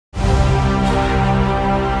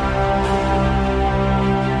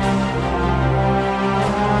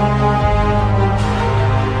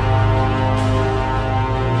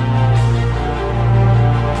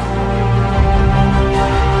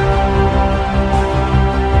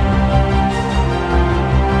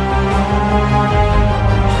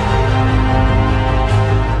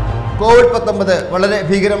COVID-19 വളരെ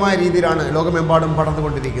ഭീകരമായ രീതിയിലാണ് ലോകമെമ്പാടും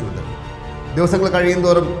പടർന്നുകൊണ്ടിരിക്കുന്നത്. ദിവസങ്ങൾ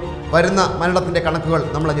കഴിയുന്തോറും വരുന്ന മരണത്തിൻ്റെ കണക്കുകൾ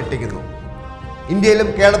നമ്മളെ ഞെട്ടിക്കുന്നു. ഇന്ത്യയിലും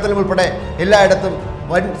കേരളത്തിലും ഉൾപ്പെടെ എല്ലായിടത്തും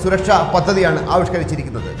വൻ സുരക്ഷാ പദ്ധതിയാണ്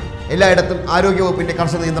ആവിഷ്കരിച്ചിരിക്കുന്നത്. എല്ലായിടത്തും ആരോഗ്യവകുപ്പിൻ്റെ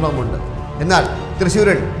കർശന നിയന്ത്രണവുമുണ്ട്. എന്നാൽ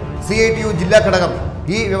തൃശ്ശൂരിൽ CITU ജില്ലാ ഘടകം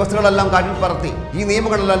ഈ വ്യവസ്ഥകളെല്ലാം കാറ്റിൽ പറത്തി ഈ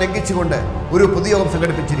നിയമങ്ങളെല്ലാം ലംഘിച്ചുകൊണ്ട് ഒരു പൊതുയോഗം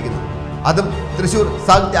സംഘടിപ്പിച്ചിരിക്കുന്നു. അതും തൃശ്ശൂർ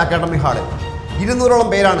സാഹിത്യ അക്കാദമി ഹാളിൽ 200ഓളം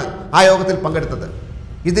പേരാണ് ആ യോഗത്തിൽ പങ്കെടുത്തത്.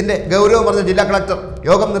 ഇതിൻ്റെ ഗൗരവം പറഞ്ഞ ജില്ലാ കളക്ടർ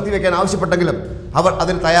യോഗം നിർത്തിവെക്കാൻ ആവശ്യപ്പെട്ടെങ്കിലും അവർ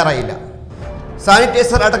അതിന് തയ്യാറായില്ല.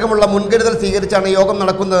 സാനിറ്റൈസർ അടക്കമുള്ള മുൻകരുതൽ സ്വീകരിച്ചാണ് യോഗം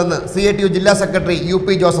നടക്കുന്നതെന്ന് CITU ജില്ലാ സെക്രട്ടറി UP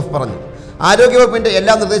ജോസഫ് പറഞ്ഞു. ആരോഗ്യവകുപ്പിൻ്റെ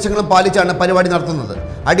എല്ലാ നിർദ്ദേശങ്ങളും പാലിച്ചാണ് പരിപാടി നടത്തുന്നത്.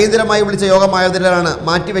 അടിയന്തരമായി വിളിച്ച യോഗമായതിനാലാണ്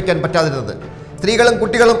മാറ്റിവെക്കാൻ പറ്റാതിരുന്നത്. സ്ത്രീകളും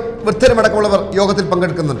കുട്ടികളും വൃദ്ധരുമടക്കമുള്ളവർ യോഗത്തിൽ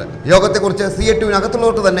പങ്കെടുക്കുന്നുണ്ട്. യോഗത്തെക്കുറിച്ച്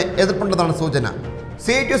CITUവിനകത്തുള്ളവർക്ക് തന്നെ എതിർപ്പുണ്ടെന്നാണ് സൂചന.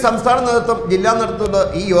 CITU സംസ്ഥാന നേതൃത്വം ജില്ലാ നേതൃത്വത്തോട്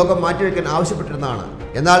ഈ യോഗം മാറ്റിവെക്കാൻ ആവശ്യപ്പെട്ടിരുന്നതാണ്.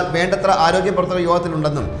 എന്നാൽ വേണ്ടത്ര ആരോഗ്യ പ്രവർത്തകർ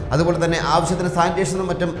യോഗത്തിലുണ്ടെന്നും അതുപോലെ തന്നെ ആവശ്യത്തിന് സാനിറ്റൈസറും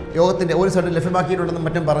മറ്റും യോഗത്തിൻ്റെ ഒരു സൈഡിൽ ലഭ്യമാക്കിയിട്ടുണ്ടെന്നും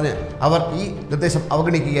മറ്റും പറഞ്ഞ് അവർ ഈ നിർദ്ദേശം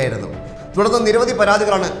അവഗണിക്കുകയായിരുന്നു. തുടർന്ന് നിരവധി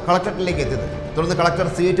പരാതികളാണ് കളക്ടറേറ്റിലേക്ക് എത്തിയത്. തുടർന്ന് കളക്ടർ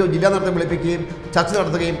CITU ജില്ലാ നേതൃത്വം വിളിപ്പിക്കുകയും ചർച്ച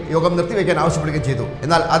നടത്തുകയും യോഗം നിർത്തിവെക്കാൻ ആവശ്യപ്പെടുകയും ചെയ്തു.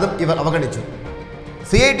 എന്നാൽ അതും ഇവർ അവഗണിച്ചു.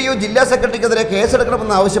 CITU ജില്ലാ സെക്രട്ടറിക്കെതിരെ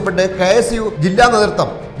കേസെടുക്കണമെന്ന് ആവശ്യപ്പെട്ട് KSU ജില്ലാ നേതൃത്വം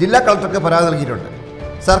ജില്ലാ കളക്ടർക്ക് പരാതി നൽകിയിട്ടുണ്ട്.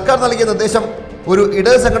 സർക്കാർ നൽകിയ നിർദ്ദേശം ഒരു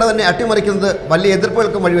ഇടത് സംഘടന തന്നെ അട്ടിമറിക്കുന്നത് വലിയ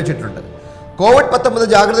എതിർപ്പുകൾക്കും വഴിവെച്ചിട്ടുണ്ട്. COVID-19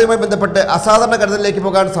 ജാഗ്രതയുമായി ബന്ധപ്പെട്ട് അസാധാരണ കരുതലിലേക്ക്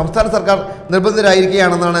പോകാൻ സംസ്ഥാന സർക്കാർ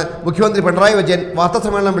നിർബന്ധിതരായിരിക്കുകയാണെന്നാണ് മുഖ്യമന്ത്രി പിണറായി വിജയൻ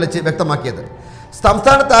വാർത്താസമ്മേളനം വിളിച്ച് വ്യക്തമാക്കിയത്.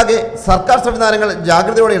 സംസ്ഥാനത്താകെ സർക്കാർ സംവിധാനങ്ങൾ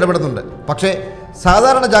ജാഗ്രതയോടെ ഇടപെടുന്നുണ്ട്. പക്ഷേ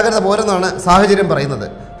സാധാരണ ജാഗ്രത പോരെന്നാണ് സാഹചര്യം പറയുന്നത്.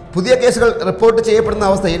 പുതിയ കേസുകൾ റിപ്പോർട്ട് ചെയ്യപ്പെടുന്ന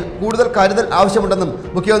അവസ്ഥയിൽ കൂടുതൽ കരുതൽ ആവശ്യമുണ്ടെന്നും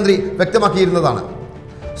മുഖ്യമന്ത്രി വ്യക്തമാക്കിയിരുന്നതാണ്.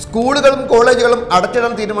 സ്കൂളുകളും കോളേജുകളും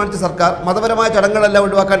അടച്ചിടാൻ തീരുമാനിച്ച സർക്കാർ മതപരമായ ചടങ്ങുകളെല്ലാം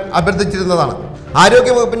ഒഴിവാക്കാൻ അഭ്യർത്ഥിച്ചിരുന്നതാണ്.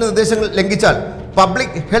 ആരോഗ്യവകുപ്പിൻ്റെ നിർദ്ദേശങ്ങൾ ലംഘിച്ചാൽ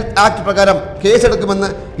പബ്ലിക് ഹെൽത്ത് ആക്ട് പ്രകാരം കേസെടുക്കുമെന്ന്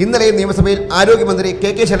ഇന്നലെയും നിയമസഭയിൽ ആരോഗ്യമന്ത്രി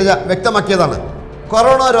KK ശൈലജ വ്യക്തമാക്കിയതാണ്.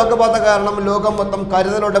 കൊറോണ രോഗബാധ കാരണം ലോകം മൊത്തം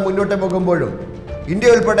കരുതലോടെ മുന്നോട്ട് പോകുമ്പോഴും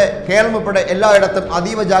ഇന്ത്യ ഉൾപ്പെടെ കേരളം ഉൾപ്പെടെ എല്ലായിടത്തും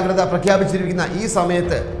അതീവ ജാഗ്രത പ്രഖ്യാപിച്ചിരിക്കുന്ന ഈ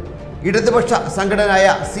സമയത്ത് ഇടതുപക്ഷ സംഘടനയായ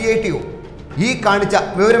CITU ഈ കാണിച്ച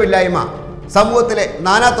വിവരമില്ലായ്മ സമൂഹത്തിലെ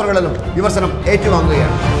നാനാതുറകളിലും വിമർശനം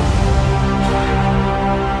ഏറ്റുവാങ്ങുകയാണ്.